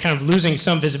 they're kind of losing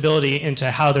some visibility into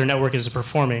how their network is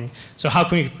performing. So how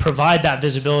can we provide that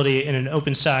visibility in an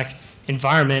OpenStack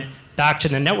environment back to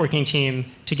the networking team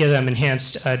to give them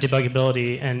enhanced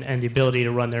debuggability and the ability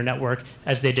to run their network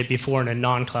as they did before in a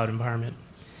non-cloud environment.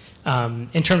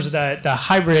 In terms of the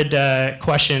hybrid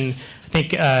question, I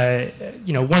think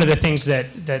one of the things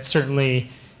that certainly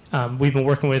we've been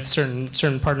working with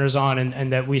certain partners on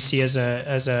and that we see as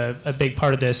a big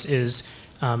part of this is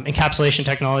encapsulation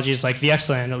technologies like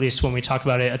VXLAN, at least when we talk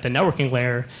about it at the networking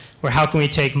layer, where how can we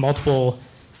take multiple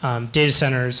data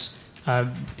centers,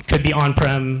 it could be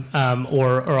on-prem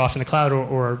or off in the cloud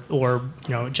or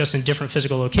just in different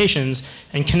physical locations,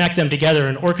 and connect them together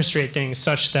and orchestrate things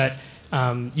such that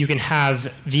you can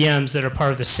have VMs that are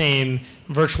part of the same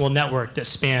virtual network that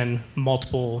span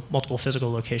multiple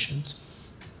physical locations.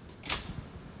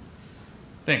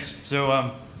 Thanks.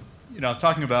 So,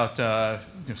 talking about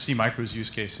SeaMicro's use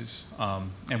cases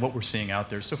and what we're seeing out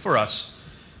there. So for us,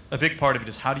 a big part of it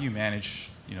is how do you manage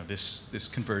this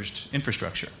converged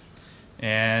infrastructure.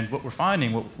 And what we're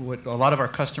finding, what a lot of our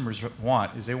customers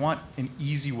want is they want an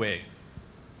easy way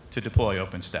to deploy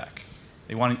OpenStack.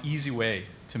 They want an easy way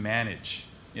to manage,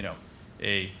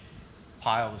 a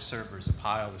pile of servers, a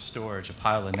pile of storage, a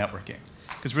pile of networking.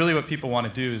 Because really what people want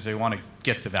to do is they want to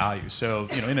get to value. So,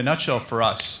 in a nutshell for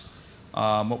us,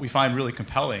 what we find really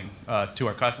compelling what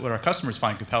our customers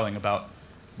find compelling about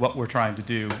what we're trying to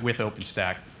do with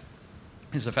OpenStack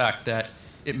is the fact that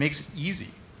it makes it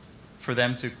easy for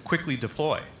them to quickly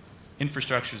deploy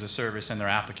infrastructure as a service and their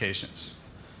applications.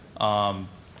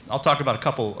 I'll talk about a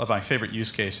couple of my favorite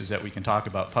use cases that we can talk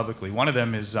about publicly. One of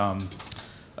them is a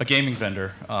gaming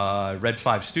vendor, Red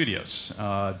 5 Studios.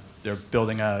 They're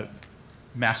building a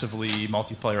massively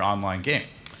multiplayer online game.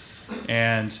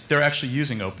 And they're actually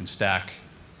using OpenStack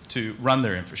to run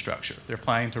their infrastructure. They're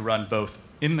planning to run both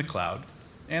in the cloud,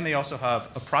 and they also have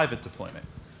a private deployment.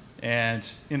 And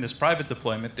in this private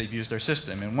deployment, they've used their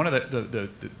system. And one of the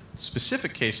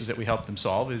specific cases that we help them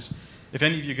solve is, if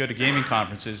any of you go to gaming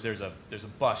conferences, there's a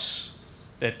bus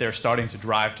that they're starting to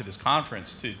drive to this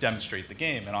conference to demonstrate the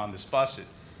game. And on this bus, it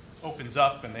opens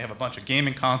up, and they have a bunch of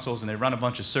gaming consoles, and they run a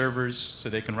bunch of servers so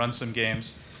they can run some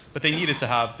games. But they needed to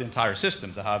have the entire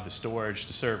system, to have the storage,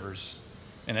 the servers,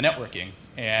 and the networking.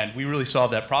 And we really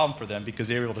solved that problem for them because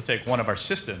they were able to take one of our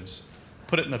systems,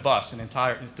 put it in the bus,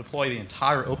 and deploy the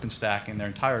entire OpenStack and their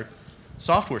entire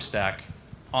software stack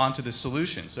onto the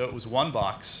solution. So it was one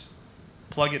box,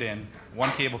 plug it in, one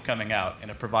cable coming out,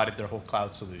 and it provided their whole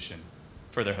cloud solution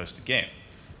for their hosted game.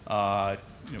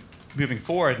 moving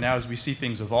forward now as we see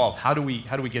things evolve, how do we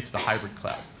get to the hybrid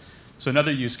cloud? So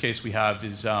another use case we have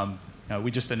is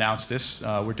we just announced this.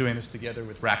 We're doing this together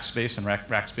with Rackspace, and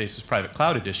Rackspace's Private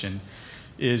Cloud Edition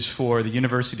is for the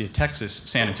University of Texas,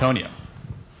 San Antonio.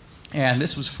 And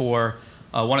this was for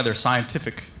one of their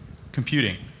scientific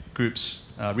computing groups,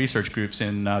 research groups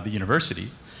in the university.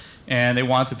 And they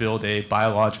wanted to build a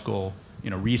biological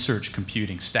research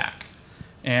computing stack.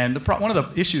 And one of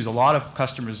the issues a lot of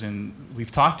customers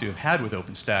we've talked to have had with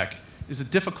OpenStack is the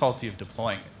difficulty of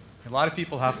deploying it. A lot of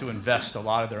people have to invest a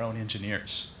lot of their own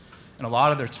engineers and a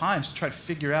lot of their time to try to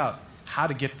figure out how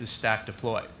to get this stack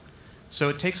deployed. So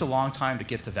it takes a long time to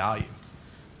get to value.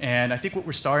 And I think what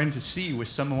we're starting to see with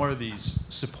some more of these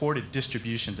supported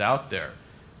distributions out there,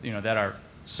 that are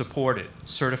supported,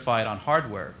 certified on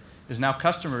hardware, is now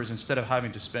customers, instead of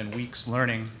having to spend weeks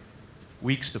learning,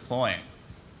 weeks deploying,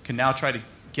 can now try to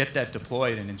get that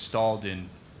deployed and installed in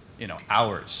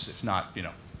hours, if not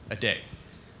a day.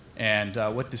 And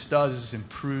what this does is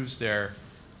improves their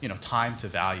time to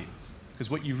value. Because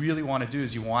what you really want to do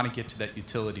is you want to get to that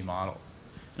utility model.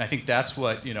 And I think that's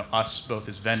what us, both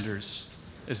as vendors,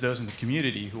 as those in the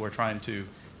community who are trying to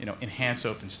enhance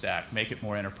OpenStack, make it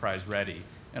more enterprise ready,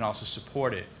 and also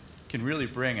support it, can really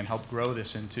bring and help grow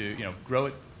this into, grow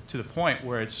it to the point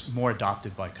where it's more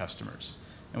adopted by customers.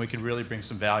 And we can really bring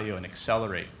some value and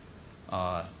accelerate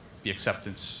the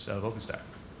acceptance of OpenStack.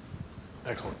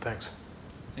 Excellent, thanks.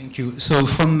 Thank you. So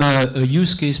from a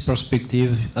use case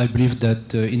perspective, I believe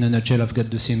that in a nutshell, I've got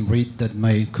the same read that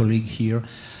my colleague here.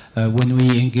 When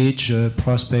we engage a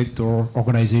prospect or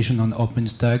organization on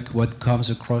OpenStack, what comes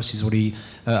across is really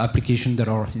applications that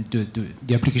are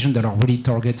the applications that are really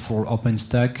target for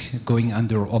OpenStack, going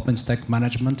under OpenStack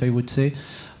management, I would say,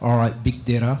 or big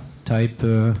data type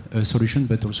solution,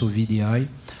 but also VDI.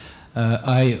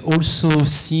 I also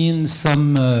seen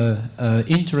some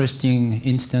interesting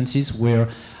instances where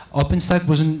OpenStack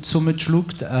wasn't so much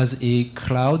looked as a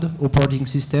cloud operating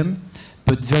system,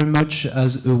 but very much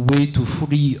as a way to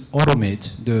fully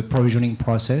automate the provisioning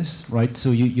process, right?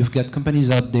 So you've got companies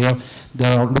out there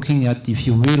that are looking at, if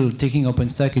you will, taking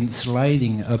OpenStack and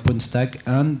sliding OpenStack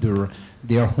under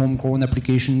their homegrown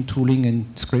application tooling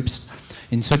and scripts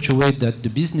in such a way that the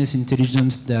business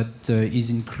intelligence that is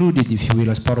included, if you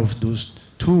will, as part of those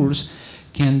tools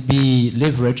can be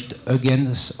leveraged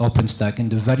against OpenStack. And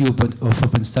the value of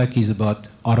OpenStack is about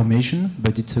automation,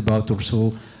 but it's about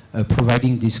also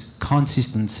providing this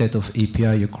consistent set of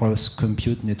API across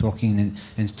compute, networking,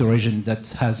 and storage, and that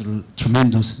has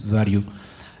tremendous value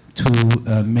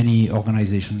to many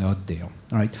organizations out there.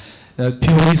 All right,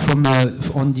 purely from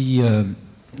on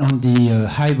the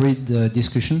hybrid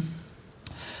discussion,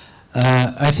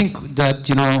 I think that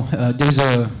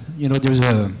there's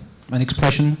an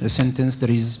expression, a sentence that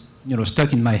is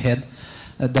stuck in my head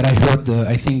that I heard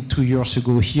I think 2 years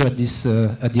ago here at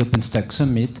the OpenStack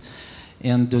Summit.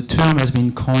 And the term has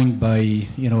been coined by,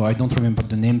 I don't remember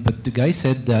the name, but the guy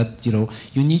said that,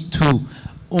 you need to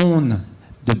own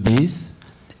the base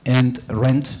and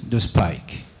rent the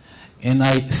spike. And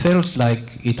I felt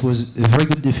like it was a very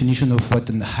good definition of what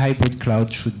a hybrid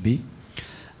cloud should be.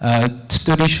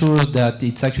 Study shows that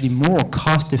it's actually more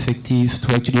cost effective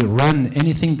to actually run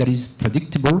anything that is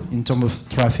predictable in terms of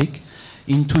traffic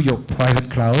into your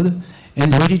private cloud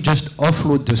and really just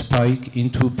offload the spike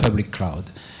into public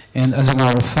cloud. And as a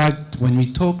matter of fact, when we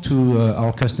talk to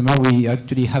our customer, we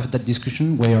actually have that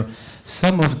discussion where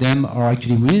some of them are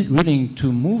actually willing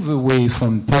to move away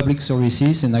from public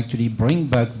services and actually bring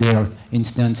back their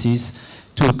instances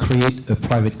to create a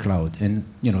private cloud. And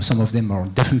some of them are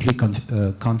definitely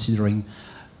considering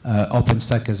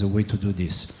OpenStack as a way to do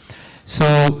this.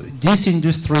 So this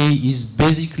industry is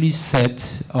basically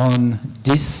set on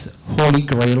this holy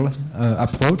grail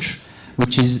approach,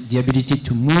 which is the ability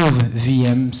to move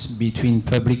VMs between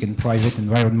public and private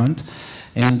environment.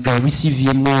 And we see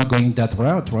VMware going that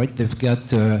route, right?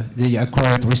 They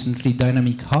acquired recently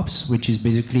Dynamic Hops, which is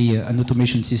basically an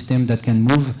automation system that can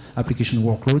move application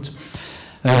workloads.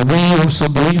 We also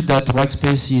believe that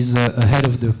Rackspace is ahead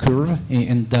of the curve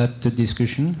in that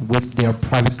discussion with their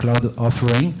private cloud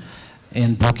offering.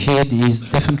 And Brocade is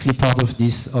definitely part of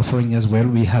this offering as well.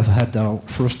 We have had our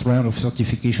first round of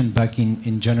certification back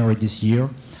in January this year.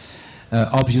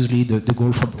 Obviously, the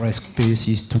goal for Rackspace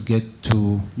is to get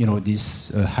to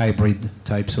this hybrid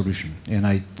type solution. And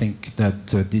I think that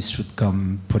this should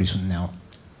come pretty soon now.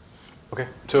 Okay,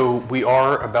 so we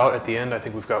are about at the end. I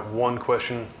think we've got one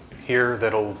question here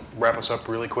that'll wrap us up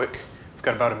really quick. We've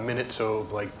got about a minute, so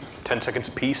like 10 seconds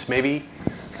apiece, maybe.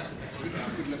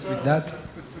 With that?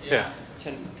 Yeah.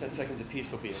 10 seconds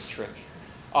apiece will be a trick.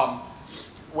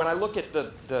 when I look at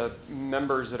the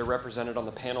members that are represented on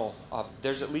the panel,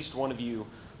 there's at least one of you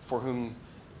for whom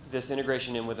this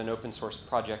integration in with an open source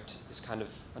project is kind of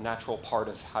a natural part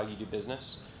of how you do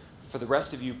business. For the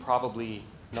rest of you, probably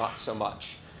not so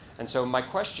much. And so my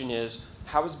question is,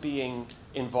 how is being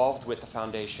involved with the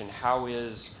foundation, how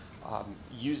is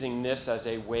using this as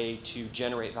a way to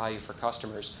generate value for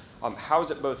customers, how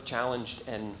is it both challenged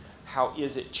and how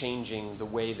is it changing the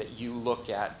way that you look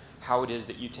at how it is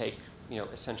that you take,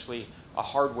 essentially a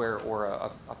hardware or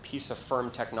a piece of firm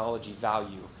technology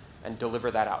value and deliver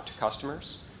that out to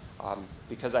customers?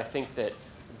 Because I think that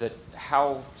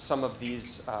how some of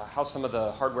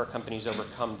the hardware companies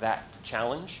overcome that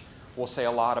challenge will say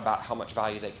a lot about how much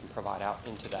value they can provide out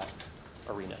into that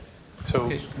arena.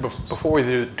 So before we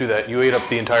do that, you ate up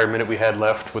the entire minute we had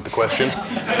left with the question.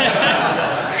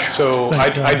 So I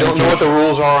don't know what the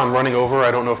rules are on running over.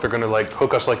 I don't know if they're going to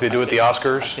hook us like they do at the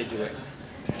Oscars. I say do it.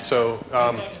 So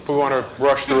if we want to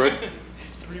rush through it,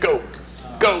 go.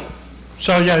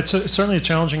 So yeah, it's certainly a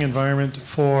challenging environment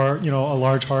for a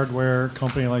large hardware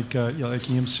company like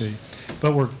EMC,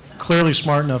 but we're clearly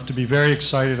smart enough to be very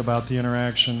excited about the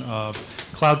interaction of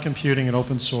cloud computing and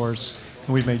open source,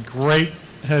 and we've made great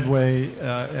headway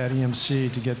at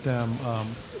EMC to get them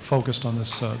focused on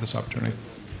this opportunity.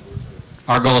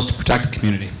 Our goal is to protect the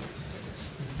community.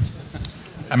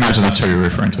 I imagine that's who you're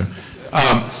referring to.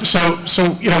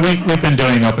 We've been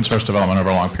doing open source development over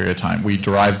a long period of time. We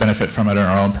derive benefit from it in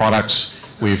our own products.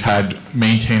 We've had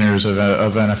maintainers of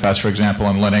NFS, for example,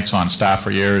 and Linux on staff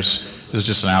for years. This is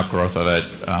just an outgrowth of it.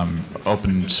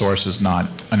 Open source is not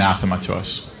anathema to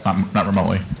us, not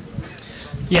remotely.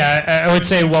 Yeah, I would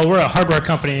say while we're a hardware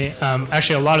company,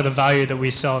 actually a lot of the value that we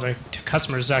sell to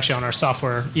customers is actually on our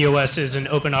software. EOS is an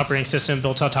open operating system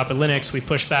built on top of Linux. We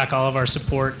push back all of our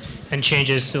support and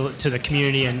changes to the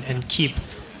community and keep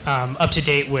up to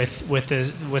date with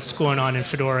what's going on in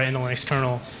Fedora and the Linux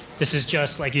kernel. This is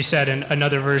just, like you said,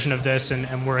 another version of this,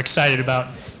 and we're excited about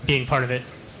being part of it.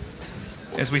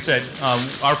 As we said,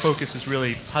 our focus is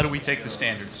really how do we take the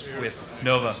standards with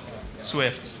Nova,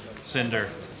 Swift, Cinder,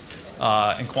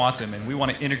 and Quantum, and we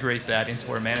want to integrate that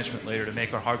into our management layer to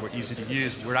make our hardware easy to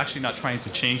use. We're actually not trying to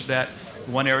change that.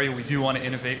 One area we do want to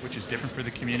innovate, which is different for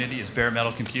the community, is bare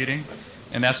metal computing,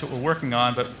 and that's what we're working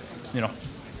on. But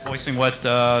voicing what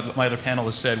my other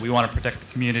panelists said, we want to protect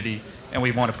the community, and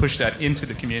we want to push that into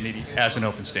the community as an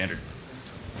open standard.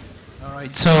 All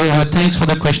right, so thanks for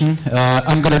the question.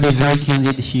 I'm going to be very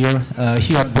candid here.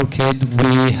 Here at Brocade,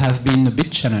 we have been a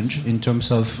bit challenged in terms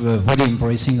of really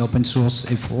embracing open source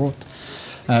effort.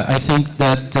 I think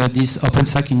that this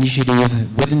OpenStack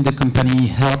initiative within the company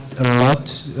helped a lot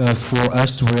for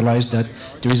us to realize that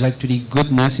there is actually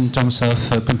goodness in terms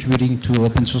of contributing to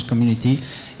open source community.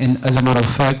 And as a matter of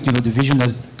fact, the vision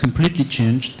has completely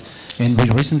changed. And we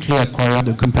recently acquired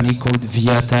a company called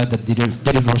Viata that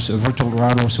delivers a virtual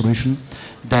router solution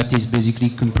that is basically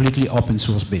completely open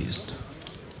source based.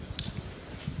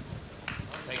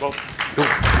 Thank you,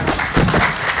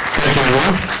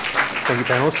 everyone. Thank you,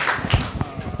 panelists.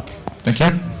 Thank you.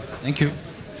 Thank you.